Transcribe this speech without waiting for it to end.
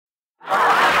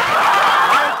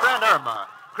Irma,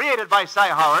 created by Cy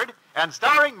Howard and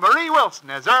starring Marie Wilson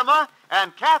as Irma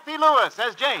and Kathy Lewis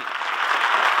as Jane.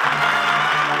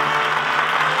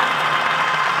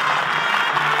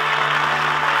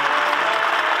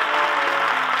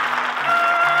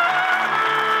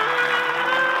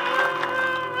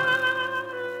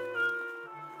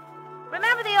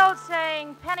 Remember the old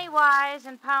saying, penny wise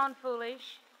and pound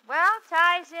foolish? Well,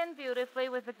 ties in beautifully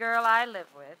with the girl I live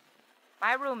with.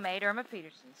 My roommate, Irma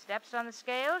Peterson, steps on the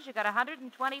scales. You got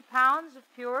 120 pounds of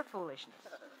pure foolishness.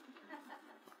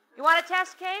 You want a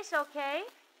test case? Okay.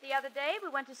 The other day, we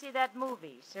went to see that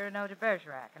movie, Cyrano de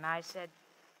Bergerac, and I said,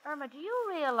 Irma, do you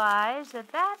realize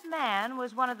that that man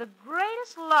was one of the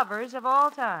greatest lovers of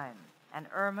all time? And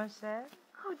Irma said,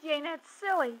 Oh, Jane, that's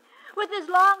silly. With his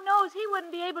long nose, he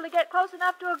wouldn't be able to get close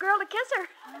enough to a girl to kiss her.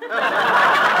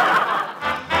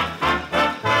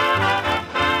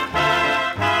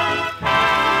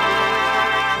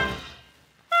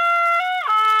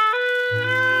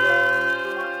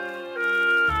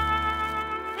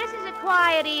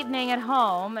 Quiet evening at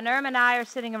home, and Irma and I are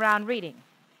sitting around reading.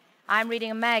 I'm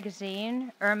reading a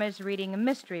magazine. Irma's reading a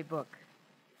mystery book.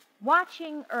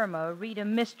 Watching Irma read a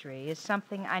mystery is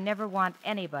something I never want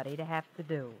anybody to have to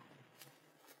do.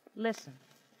 Listen.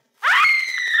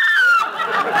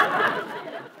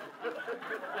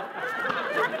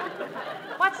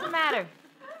 What's the matter?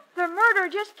 The murderer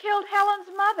just killed Helen's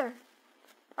mother.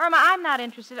 Irma, I'm not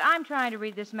interested. I'm trying to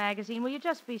read this magazine. Will you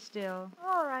just be still?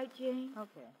 All right, Jane.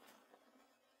 Okay.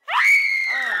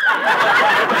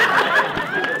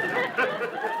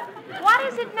 What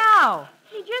is it now?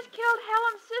 He just killed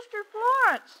Helen's sister,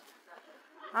 Florence.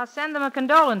 I'll send them a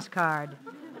condolence card.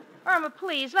 Irma,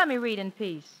 please, let me read in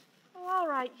peace. Oh, all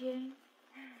right, Jane.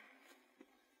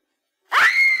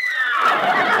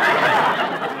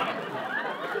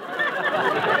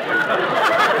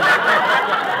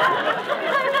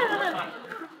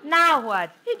 Now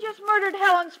what? He just murdered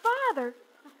Helen's father.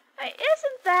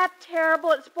 Isn't that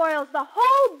terrible? It spoils the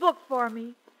whole book for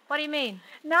me. What do you mean?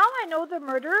 Now I know the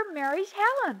murderer marries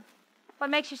Helen.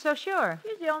 What makes you so sure?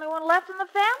 She's the only one left in the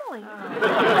family.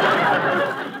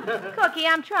 Cookie,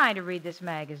 I'm trying to read this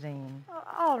magazine. Oh,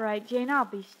 all right, Jane, I'll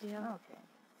be still. Okay.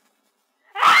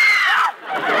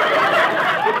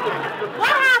 What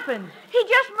happened? He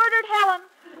just murdered Helen.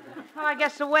 Well, I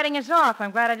guess the wedding is off. I'm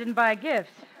glad I didn't buy a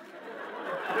gift.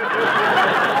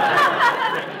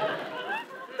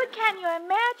 But can you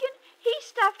imagine? He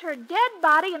stuffed her dead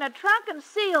body in a trunk and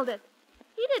sealed it.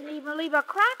 He didn't even leave a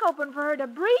crack open for her to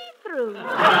breathe through.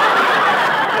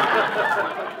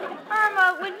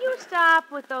 Irma, will you stop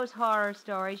with those horror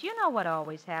stories? You know what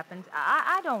always happens.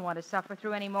 I don't want to suffer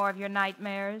through any more of your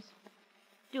nightmares.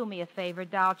 Do me a favor,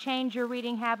 doll. Change your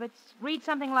reading habits. Read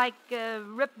something like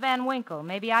Rip Van Winkle.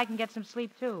 Maybe I can get some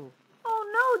sleep, too. Oh,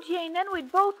 no, Jane. Then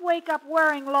we'd both wake up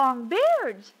wearing long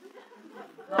beards.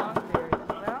 Long beards.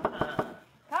 Well,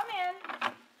 come in.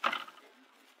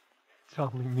 It's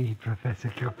only me, Professor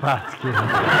Kropotkin.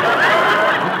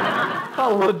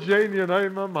 Hello, Janie and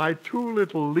Irma, my two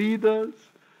little leaders.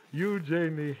 You,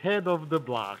 Janie, head of the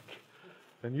block.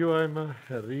 And you, Irma,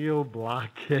 a real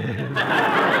blockhead.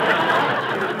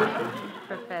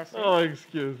 Professor. Oh,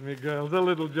 excuse me, girls. A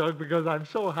little joke because I'm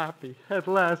so happy. At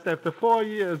last, after 4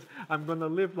 years, I'm going to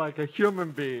live like a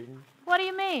human being. What do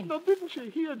you mean? No, didn't you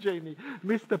hear, Janie?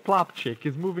 Mr. Plopchick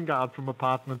is moving out from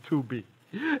apartment 2B.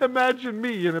 Imagine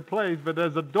me in a place where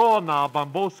there's a doorknob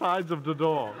on both sides of the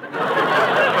door.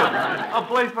 A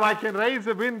place where I can raise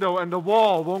a window and the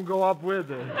wall won't go up with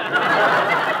it.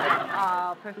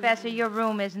 Oh, Professor, your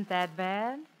room isn't that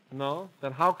bad. No?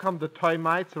 Then how come the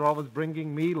termites are always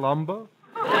bringing me lumber?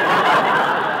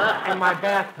 And my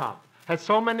bathtub has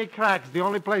so many cracks, the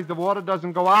only place the water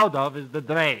doesn't go out of is the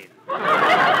drain.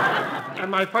 And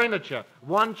my furniture,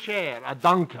 one chair, a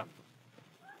Duncan.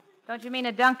 Don't you mean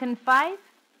a Duncan Fife?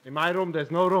 In my room, there's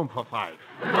no room for 5.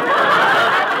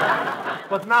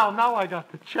 But now I got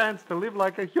the chance to live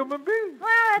like a human being.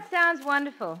 Well, that sounds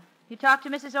wonderful. You talked to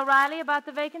Mrs. O'Reilly about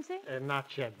the vacancy?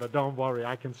 Not yet, but don't worry.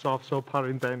 I can soft soap her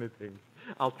into anything.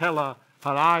 I'll tell her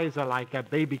her eyes are like a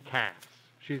baby calf's.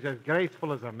 She's as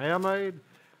graceful as a mermaid.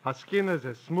 Her skin is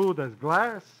as smooth as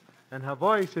glass. And her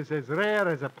voice is as rare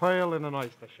as a pearl in an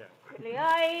oyster shell.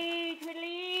 Twiddly-eye,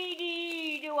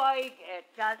 twiddly-dee, do I get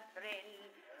a thrill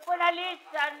when I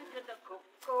listen to the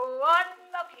cuckoo on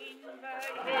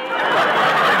Mockingbird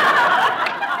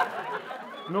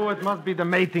Hill? No, it must be the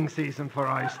mating season for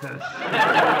oysters.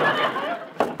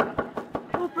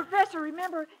 Oh, Professor,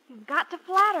 remember, you've got to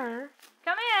flatter her.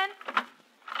 Come in.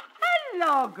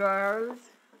 Hello, girls.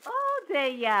 Oh, there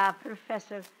you are,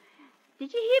 Professor.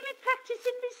 Did you hear me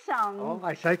practicing this song? Oh,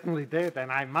 I certainly did,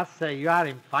 and I must say you are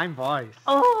in fine voice.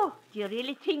 Oh, do you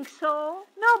really think so?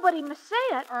 Nobody must say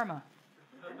it. Irma.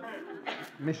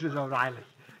 Mrs. O'Reilly,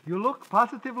 you look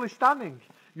positively stunning.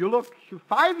 You look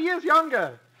 5 years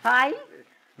younger. 5?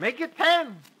 Make it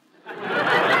 10.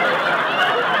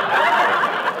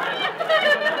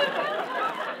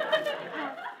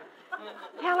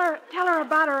 Tell her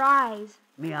about her eyes.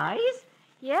 Me eyes?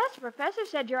 Yes, the professor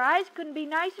said your eyes couldn't be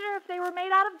nicer if they were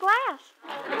made out of glass.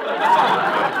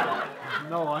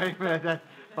 No, that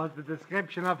was the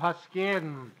description of her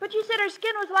skin. But you said her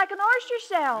skin was like an oyster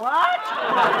shell. What?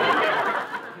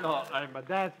 No, Irma,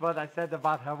 that's what I said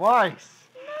about her voice.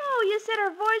 No, you said her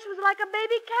voice was like a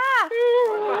baby calf.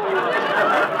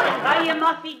 Are you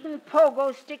moth-eating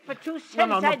pogo stick for 2 cents?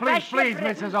 No, I'd please, bash your please,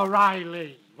 brain. Mrs.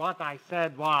 O'Reilly. What I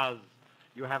said was,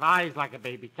 you have eyes like a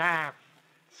baby calf,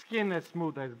 skin as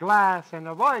smooth as glass, and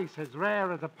a voice as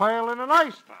rare as a pearl in an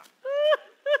oyster.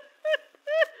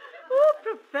 Oh,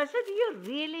 Professor, do you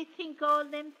really think all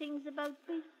them things about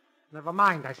me? Never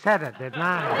mind, I said it, didn't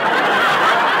I?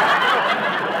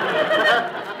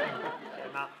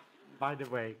 Now, by the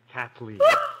way, Kathleen.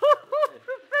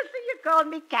 Professor, you call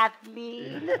me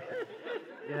Kathleen.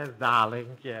 Yes,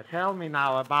 darling. Yeah, tell me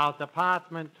now about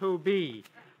apartment 2B.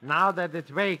 Now that it's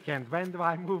vacant, when do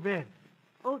I move in?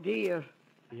 Oh, dear.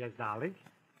 Yes, darling.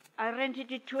 I rented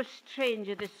it to a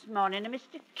stranger this morning, a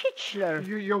Mr. Kitchler.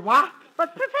 You what?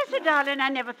 But, Professor, darling, I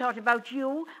never thought about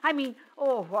you. I mean,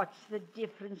 oh, what's the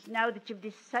difference now that you've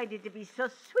decided to be so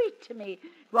sweet to me?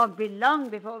 It won't be long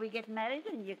before we get married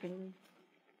and you can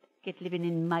get living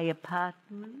in my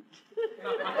apartment.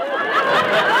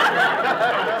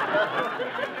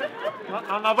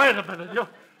 Now, wait a minute.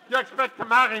 You expect to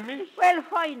marry me? Well,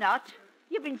 why not?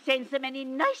 You've been saying so many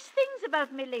nice things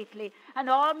about me lately, and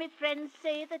all my friends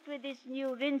say that with this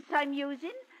new rinse I'm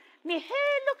using, my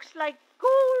hair looks like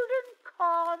golden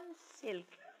corn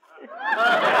silk.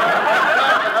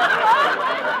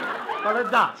 Well,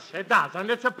 it does, and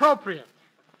it's appropriate.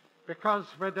 Because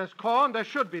where there's corn, there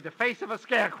should be the face of a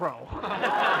scarecrow.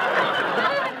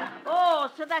 Oh,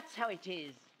 so that's how it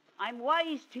is. I'm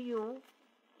wise to you.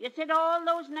 You said all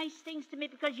those nice things to me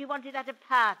because you wanted that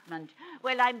apartment.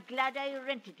 Well, I'm glad I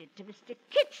rented it to Mr.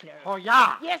 Kitchler. Oh,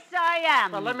 yeah? Yes, I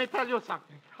am. Well, let me tell you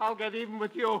something. I'll get even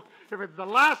with you if it's the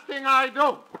last thing I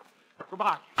do.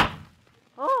 Goodbye.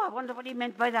 Oh, I wonder what he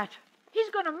meant by that. He's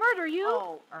going to murder you.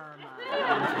 Oh, Irma.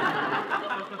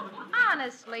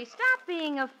 Honestly, stop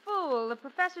being a fool. The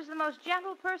professor's the most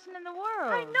gentle person in the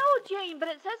world. I know, Jane, but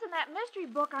it says in that mystery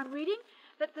book I'm reading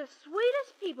that the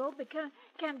sweetest people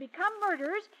can become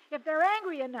murderers if they're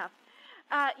angry enough.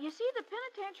 You see, the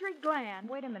penitentiary gland...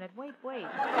 Wait a minute. Wait.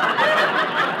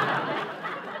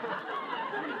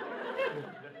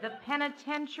 The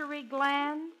penitentiary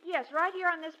gland? Yes, right here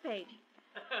on this page.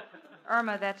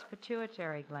 Irma, that's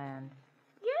pituitary gland.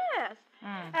 Yes.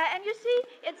 Mm. And you see,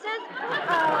 it says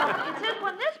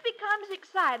when this becomes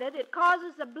excited, it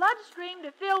causes the bloodstream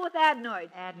to fill with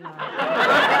adenoids.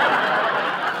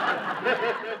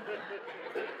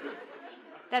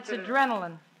 That's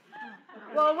adrenaline.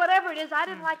 Well, whatever it is, I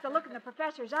didn't like the look in the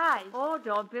professor's eyes. Oh,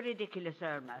 don't be ridiculous,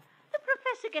 Irma. The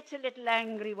professor gets a little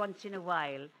angry once in a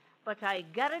while, but I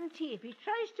guarantee if he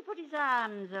tries to put his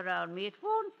arms around me, it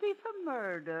won't be for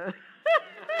murder.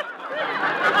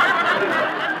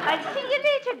 I'll see you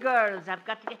later, girls. I've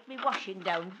got to get me washing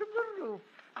down from the roof.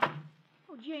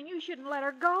 Oh, Jane, you shouldn't let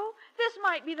her go. This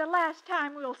might be the last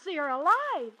time we'll see her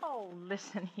alive. Oh,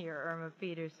 listen here, Irma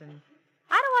Peterson.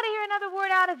 I don't want to hear another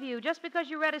word out of you. Just because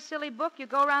you read a silly book, you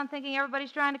go around thinking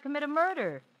everybody's trying to commit a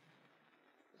murder.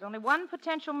 There's only one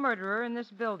potential murderer in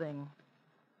this building.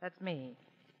 That's me.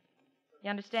 You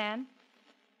understand?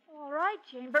 All right,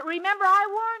 Jane, but remember I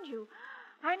warned you.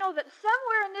 I know that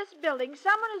somewhere in this building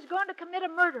someone is going to commit a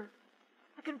murder.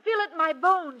 I can feel it in my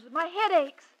bones. My head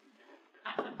aches.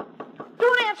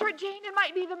 Don't answer it, Jane. It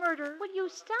might be the murderer. Will you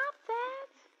stop that?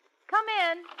 Come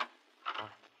in.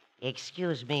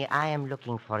 Excuse me, I am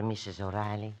looking for Mrs.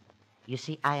 O'Reilly. You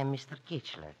see, I am Mr.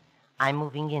 Kitchler. I'm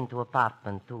moving into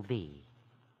apartment 2B.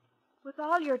 With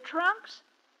all your trunks?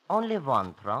 Only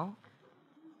one trunk.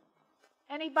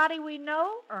 Anybody we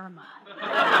know? Irma.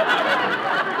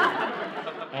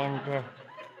 And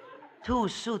 2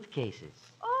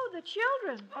 suitcases. Oh, the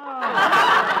children.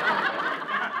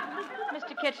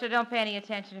 Mr. Kitchler, don't pay any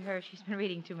attention to her. She's been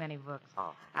reading too many books.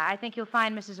 Oh. I think you'll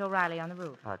find Mrs. O'Reilly on the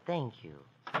roof. Oh, thank you.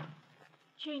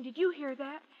 Jane, did you hear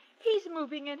that? He's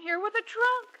moving in here with a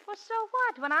trunk. Well, so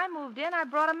what? When I moved in, I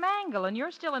brought a mangle, and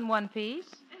you're still in one piece.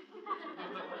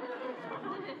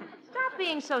 Stop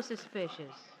being so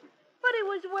suspicious. But he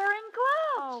was wearing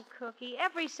gloves. Oh, Cookie,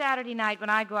 every Saturday night when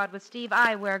I go out with Steve,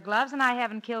 I wear gloves, and I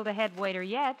haven't killed a head waiter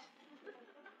yet.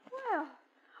 Well,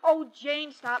 oh,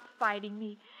 Jane, stop fighting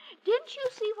me. Didn't you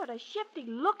see what a shifty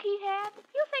look he had?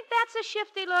 You think that's a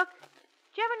shifty look?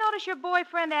 Did you ever notice your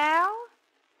boyfriend, Al?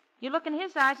 You look in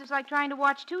his eyes, it's like trying to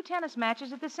watch two tennis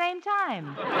matches at the same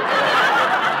time.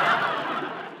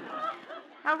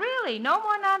 Now, really, no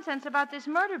more nonsense about this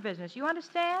murder business. You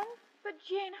understand? But,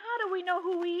 Jane, how do we know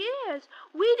who he is?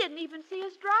 We didn't even see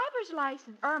his driver's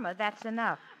license. Irma, that's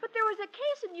enough. But there was a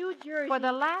case in New Jersey. For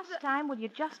the last time, will you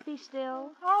just be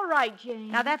still? All right,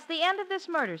 Jane. Now, that's the end of this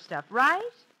murder stuff,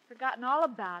 right? Forgotten all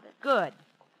about it. Good.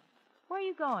 Where are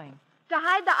you going? To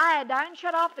hide the iodine and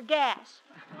shut off the gas.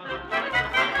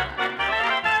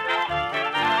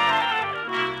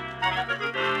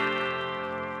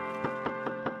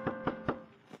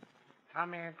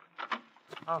 Come in.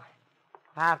 Oh,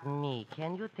 pardon me.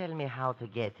 Can you tell me how to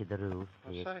get to the roof,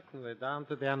 please? Certainly. Down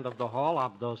to the end of the hall,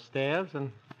 up those stairs,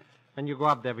 and when you go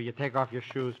up there, will you take off your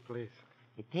shoes, please?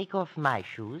 You take off my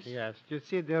shoes? Yes. You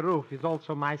see, the roof is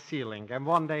also my ceiling, and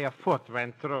one day a foot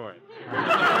went through it.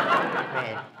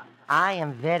 Well, I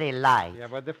am very light. Yeah,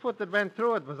 but the foot that went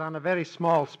through it was on a very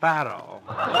small sparrow.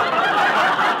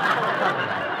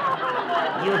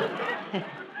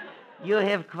 You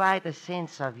have quite a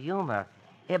sense of humor.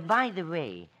 By the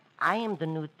way, I am the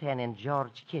Lieutenant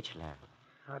George Kitchler.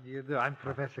 How do you do? I'm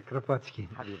Professor Kropotkin.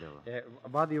 How do you do?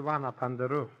 What do you want up on the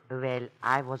roof? Well,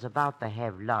 I was about to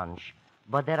have lunch,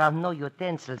 but there are no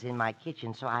utensils in my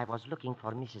kitchen, so I was looking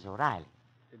for Mrs. O'Reilly.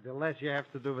 The less you have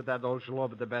to do with that old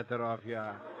schlob, the better off you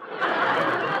are.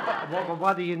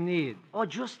 What do you need? Oh,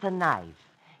 just a knife.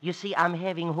 You see, I'm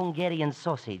having Hungarian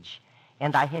sausage,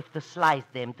 and I have to slice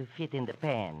them to fit in the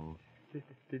pan.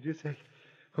 Did you say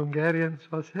Hungarian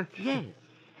sausage? Yes.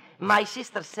 My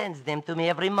sister sends them to me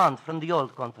every month from the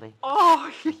old country.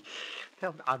 Oh,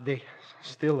 are they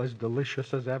still as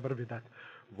delicious as ever with that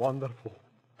wonderful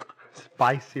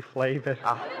spicy flavor?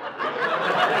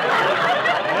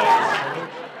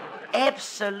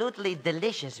 Absolutely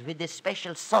delicious with this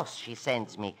special sauce she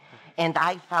sends me. And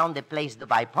I found a place to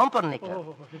buy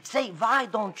pumpernickel. Say, why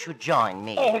don't you join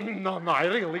me? Oh, no, I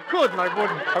really couldn't.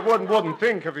 I wouldn't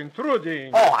think of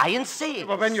intruding. Oh, I insist.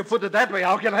 But when you put it that way,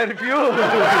 how can I refuse?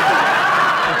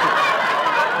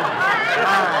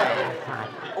 Fine.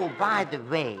 Oh, by the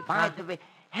way,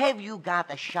 have you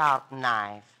got a sharp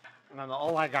knife? No,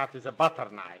 all I got is a butter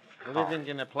knife. Living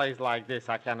in a place like this,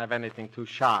 I can't have anything too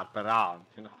sharp around,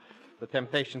 you know. The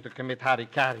temptation to commit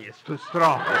harikari is too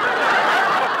strong.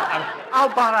 I'll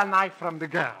borrow a knife from the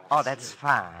girls. Oh, that's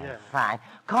fine, Yeah. fine.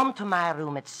 Come to my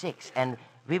room at 6, and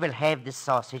we will have the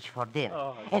sausage for dinner.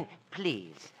 Oh. And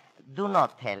please, do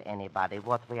not tell anybody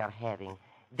what we are having.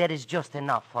 There is just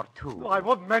enough for two. Well, I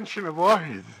won't mention a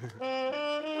word.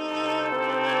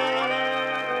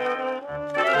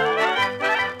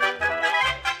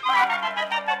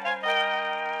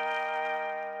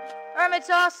 Irma, it's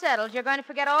all settled. You're going to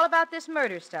forget all about this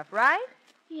murder stuff, right?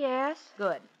 Yes.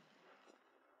 Good.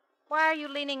 Why are you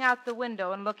leaning out the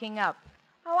window and looking up?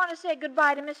 I want to say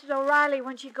goodbye to Mrs. O'Reilly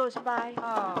when she goes by.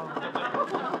 Oh.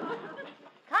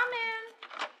 Come in.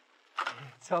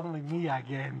 It's only me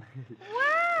again.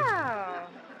 Wow.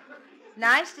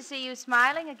 Nice to see you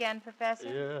smiling again, Professor.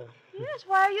 Yeah. Yes,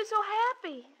 why are you so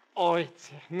happy? Oh,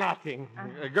 it's nothing.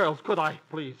 Girls, could I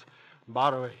please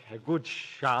borrow a good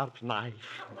sharp knife?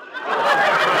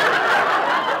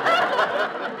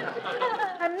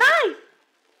 A knife?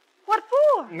 What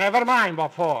for? Never mind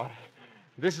what for.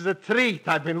 This is a treat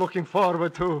I've been looking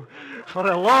forward to for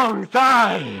a long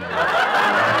time.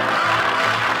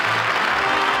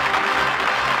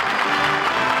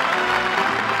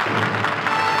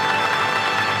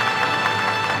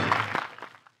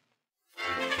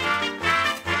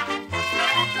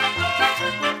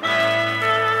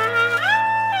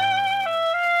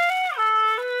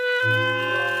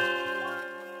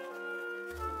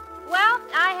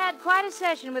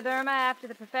 Session with Irma after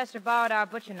the professor borrowed our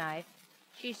butcher knife.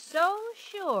 She's so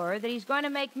sure that he's going to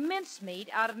make mincemeat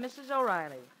out of Mrs.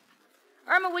 O'Reilly.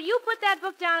 Irma, will you put that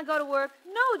book down and go to work?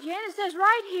 No, Jen, it says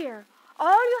right here.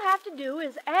 All you have to do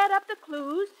is add up the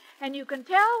clues, and you can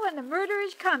tell when the murder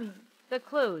is coming. The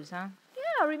clues, huh?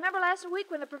 Yeah, remember last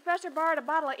week when the professor borrowed a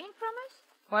bottle of ink from us?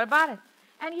 What about it?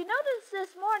 And you noticed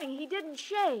this morning he didn't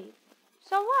shave.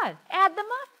 So what? Add them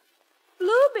up.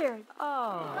 Bluebeard.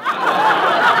 Oh.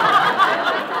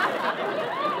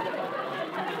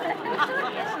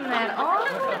 Isn't that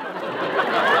awful?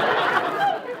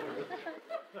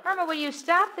 Irma, will you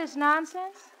stop this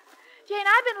nonsense? Jane,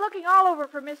 I've been looking all over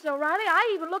for Miss O'Reilly.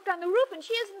 I even looked on the roof, and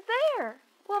she isn't there.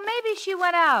 Well, maybe she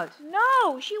went out.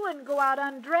 No, she wouldn't go out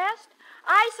undressed.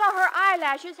 I saw her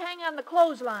eyelashes hang on the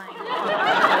clothesline.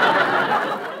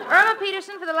 Irma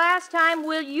Peterson, for the last time,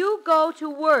 will you go to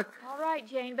work? All right,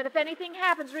 Jane, but if anything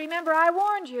happens, remember I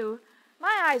warned you.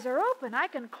 My eyes are open. I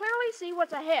can clearly see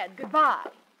what's ahead. Goodbye.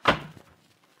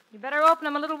 You better open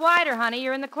them a little wider, honey.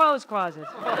 You're in the clothes closet.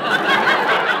 Oh,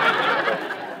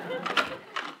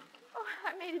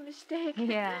 I made a mistake.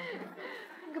 Yeah.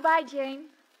 Goodbye, Jane.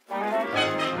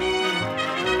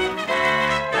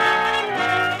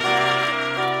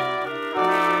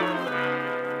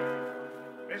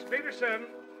 Miss Peterson.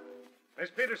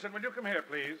 Miss Peterson, will you come here,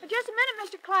 please? Just a minute,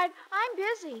 Mr. Clyde. I'm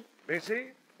busy.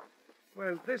 Busy?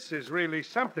 Well, this is really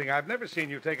something. I've never seen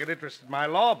you take an interest in my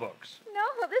law books. No,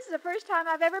 this is the first time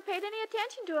I've ever paid any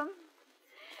attention to them.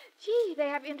 Gee, they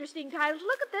have interesting titles.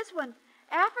 Look at this one.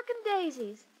 African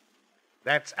Daisies.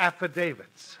 That's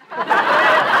affidavits.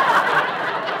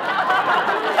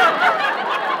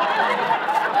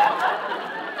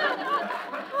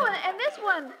 Oh, and this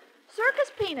one.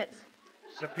 Circus Peanuts.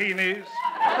 Subpoenas.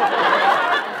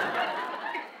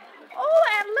 Oh,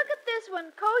 and look at this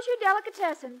one. Kosher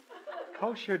Delicatessen.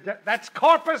 Kosher. That's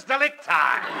corpus delicti.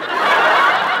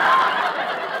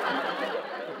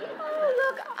 Oh,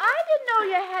 look, I didn't know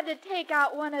you had to take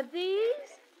out one of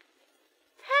these.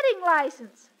 Petting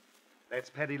license. That's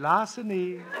petty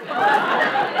larceny.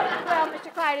 Well,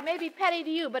 Mr. Clyde, it may be petty to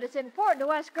you, but it's important to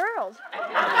us girls.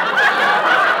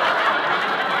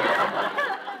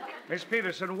 Miss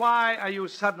Peterson, why are you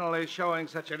suddenly showing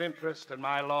such an interest in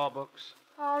my law books?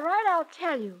 All right, I'll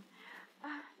tell you.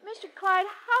 Mr. Clyde,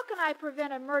 how can I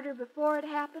prevent a murder before it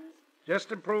happens?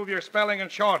 Just improve your spelling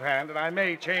and shorthand, and I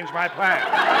may change my plan.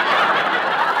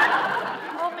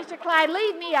 Oh, Mr. Clyde,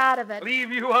 leave me out of it.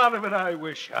 Leave you out of it? I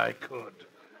wish I could.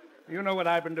 You know what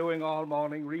I've been doing all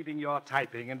morning, reading your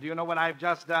typing, and do you know what I've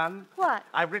just done? What?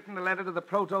 I've written a letter to the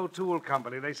Proto Tool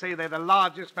Company. They say they're the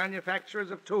largest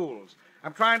manufacturers of tools.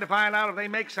 I'm trying to find out if they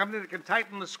make something that can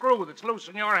tighten the screw that's loose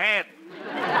in your head.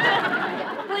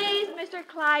 Please, Mr.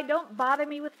 Clyde, don't bother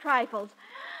me with trifles.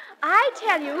 I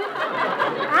tell you,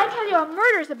 a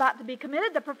murder's about to be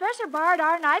committed. The professor borrowed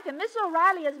our knife, and Miss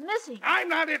O'Reilly is missing. I'm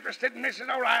not interested in Mrs.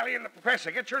 O'Reilly and the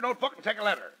professor. Get your notebook and take a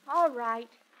letter. All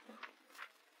right.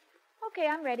 Okay,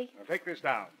 I'm ready. Now, take this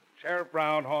down. Sheriff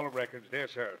Brown, Hall of Records. Dear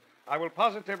sir, I will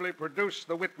positively produce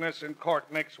the witness in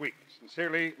court next week.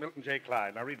 Sincerely, Milton J.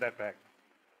 Clyde. Now read that back.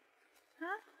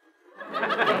 Huh?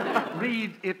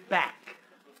 Read it back.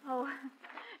 Oh,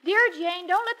 dear Jane,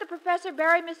 don't let the professor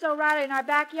bury Miss O'Reilly in our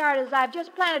backyard as I've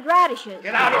just planted radishes.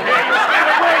 Get out of here, you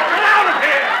stupid wig! Get out of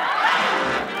here!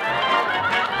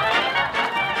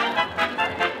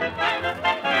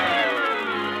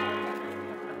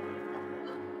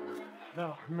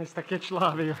 Well, Mr. Kitchler,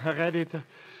 are you ready to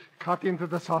cut into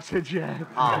the sausage yet?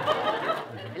 Oh,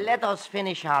 let us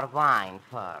finish our wine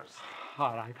first.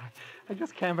 All right. I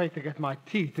just can't wait to get my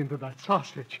teeth into that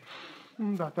sausage.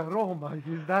 That aroma,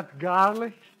 is that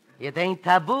garlic? It ain't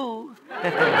taboo.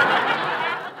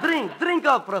 Drink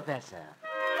up, Professor.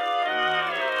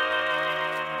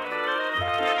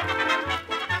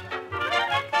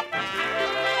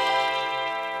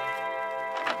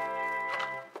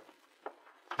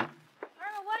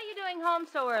 Irma, what are you doing home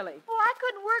so early? Oh, I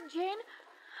couldn't work, Jane.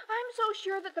 I'm so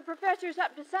sure that the professor's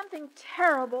up to something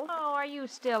terrible. Oh, are you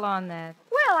still on that?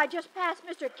 Well, I just passed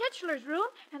Mr. Kitchler's room,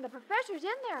 and the professor's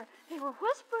in there. They were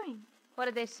whispering. What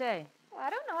did they say? Well, I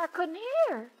don't know. I couldn't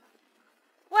hear.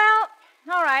 Well,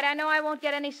 all right. I know I won't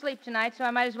get any sleep tonight, so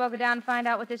I might as well go down and find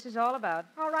out what this is all about.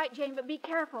 All right, Jane, but be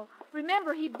careful.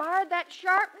 Remember, he borrowed that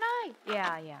sharp knife.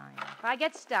 Yeah. If I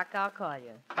get stuck, I'll call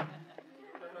you. Oh,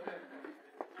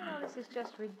 this is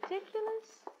just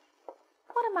ridiculous.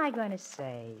 What am I going to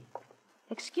say?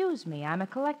 Excuse me, I'm a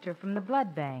collector from the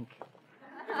blood bank.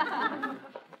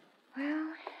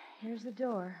 Well, here's the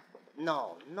door.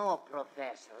 No,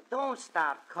 Professor. Don't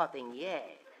start cutting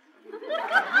yet.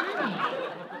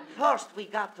 First, we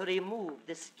got to remove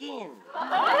the skin.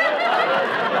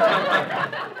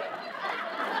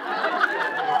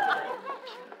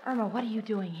 Irma, what are you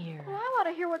doing here? Well, I want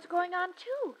to hear what's going on,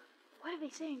 too. What are they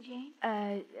saying, Jane?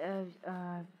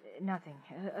 Nothing.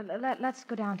 Let's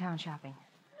go downtown shopping.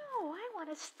 No, I want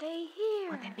to stay here.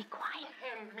 Well, then be quiet.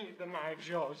 Hand me the knife,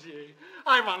 Josie.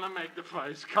 I want to make the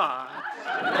first cut.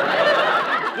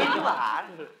 Here you are.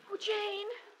 Oh, Jane.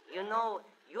 You know,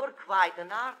 you're quite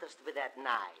an artist with that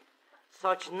knife.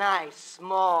 Such nice,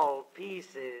 small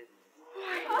pieces.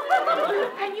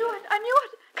 I knew it.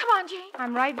 Come on, Jane.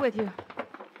 I'm right with you.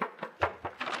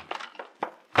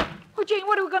 Oh, Jane,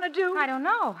 what are we going to do? I don't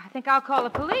know. I think I'll call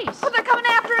the police. Oh, they're coming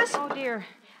after us. Oh, dear.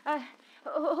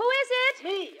 Who is it?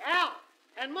 Me, Al.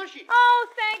 And Mushy. Oh,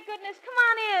 thank goodness. Come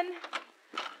on in.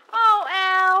 Oh,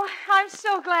 Al, I'm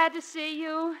so glad to see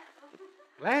you.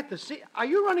 Glad to see. Are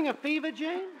you running a fever,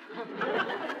 Jane?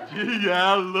 Gee,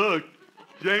 Al, look.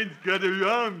 Jane's got her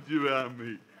arms around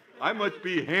me. I must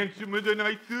be handsomer than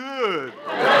I thought.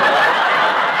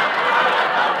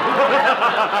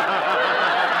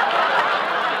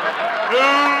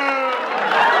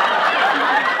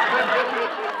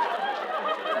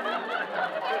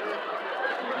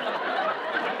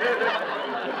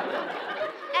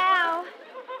 Al,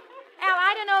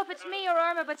 I don't know if it's me or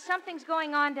Irma, but something's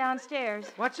going on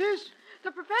downstairs. What's this?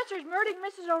 The professor's murdering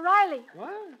Mrs. O'Reilly.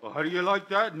 What? Well, how do you like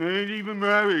that? And I ain't even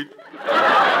married.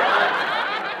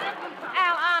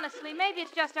 Al, honestly, maybe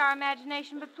it's just our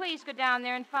imagination, but please go down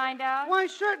there and find out. Why,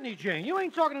 certainly, Jane. You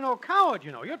ain't talking to no coward,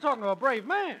 you know. You're talking to a brave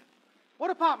man.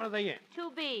 What apartment are they in?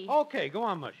 2B. Okay, go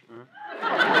on, Mushy.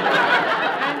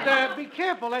 And be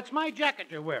careful. That's my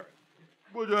jacket you're wearing.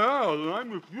 But, Al,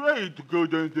 I'm afraid to go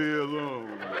down there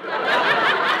alone.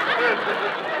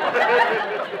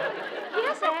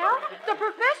 Yes, Al. The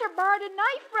professor borrowed a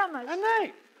knife from us. A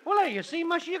knife? Well, hey, you see,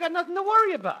 Mushy, you got nothing to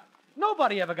worry about.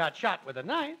 Nobody ever got shot with a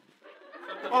knife.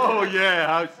 Oh, yeah,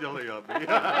 how silly of me.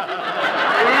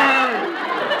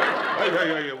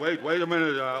 Hey, wait a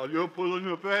minute, Al. You're pulling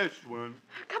a fast one.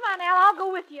 Come on, Al. I'll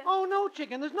go with you. Oh, no,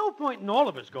 chicken. There's no point in all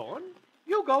of us going.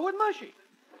 You go with Mushy.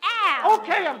 Al!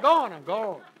 Okay, I'm going.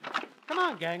 Come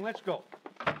on, gang, let's go.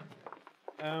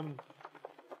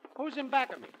 Who's in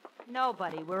back of me?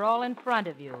 Nobody. We're all in front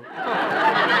of you.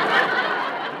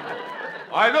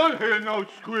 I don't hear no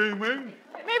screaming.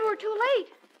 Maybe we're too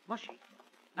late. Mushy,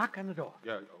 knock on the door.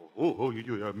 Yeah, you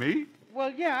do, me?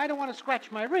 Well, yeah, I don't want to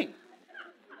scratch my ring.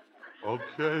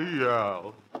 Okay,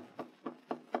 Al.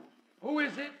 Who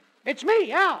is it? It's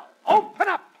me, Al. Open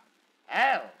up.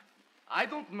 Al. I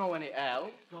don't know any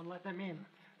Al. Don't let them in.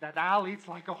 That Al eats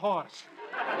like a horse.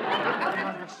 They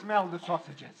must have smelled the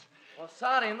sausages. Well,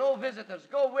 sorry, no visitors.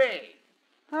 Go away.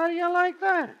 How do you like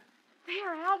that?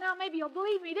 There, Al. Now maybe you'll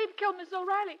believe me. They've killed Miss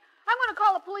O'Reilly. I'm going to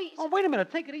call the police. Oh, wait a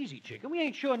minute. Take it easy, chicken. We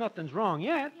ain't sure nothing's wrong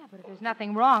yet. Yeah, but if there's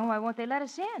nothing wrong, why won't they let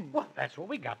us in? Well, that's what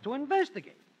we got to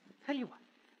investigate. Tell you what.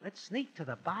 Let's sneak to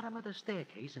the bottom of the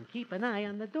staircase and keep an eye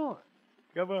on the door.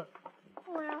 Come on.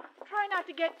 Well, try not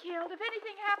to get killed. If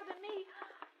anything happened to me,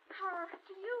 or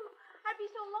to you, I'd be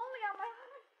so lonely on my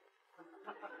own.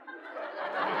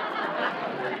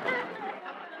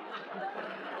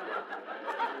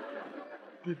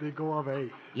 Did they go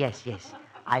away? Yes.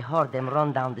 I heard them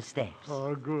run down the steps.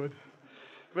 Oh, good.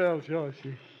 Well,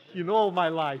 Josie, in all my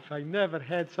life, I never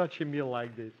had such a meal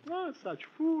like this. Oh, such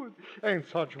food and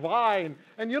such wine.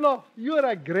 And, you're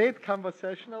a great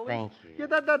conversationalist. Thank you. Yeah,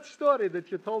 that story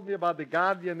that you told me about the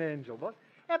guardian angel, what?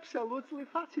 Absolutely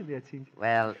fascinating.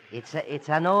 Well, it's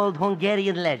an old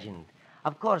Hungarian legend.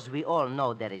 Of course, we all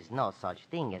know there is no such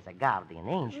thing as a guardian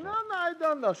angel. No, I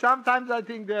don't know. Sometimes I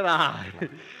think there are.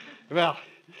 Well,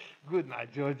 good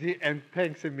night, Georgie, and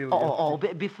thanks a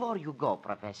million. Before you go,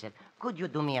 Professor, could you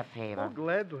do me a favor? Oh,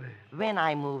 gladly. When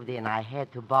I moved in, I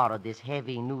had to borrow this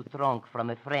heavy new trunk from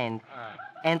a friend,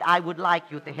 and I would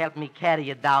like you to help me carry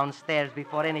it downstairs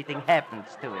before anything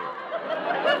happens to it.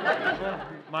 Well,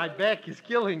 my back is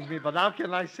killing me, but how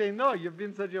can I say no? You've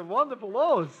been such a wonderful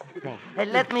host.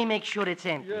 Let me make sure it's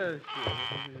empty.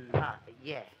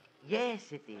 Yes.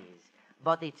 Yes, it is.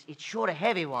 But it's sure a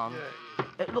heavy one.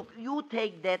 Look, you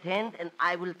take that hand, and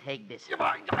I will take this.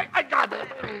 I got it.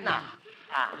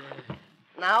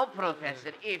 Now,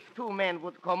 Professor, if two men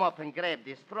would come up and grab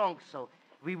this trunk so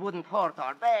we wouldn't hurt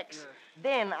our backs,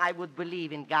 then I would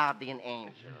believe in guardian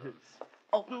angels.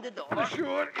 Open the door.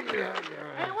 Sure. Hey,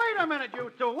 wait a minute, you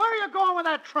two. Where are you going with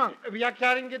that trunk? We are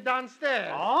carrying it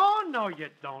downstairs. Oh, no, you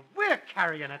don't. We're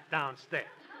carrying it downstairs.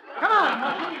 Come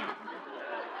on.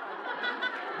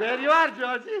 There you are,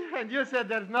 Georgie. And you said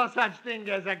there's no such thing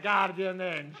as a guardian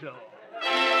angel.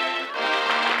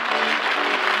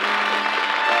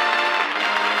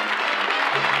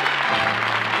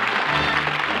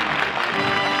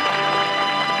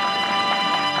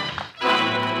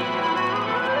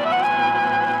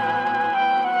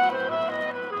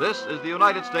 This is the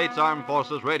United States Armed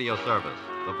Forces Radio Service,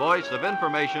 the voice of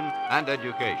information and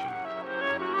education.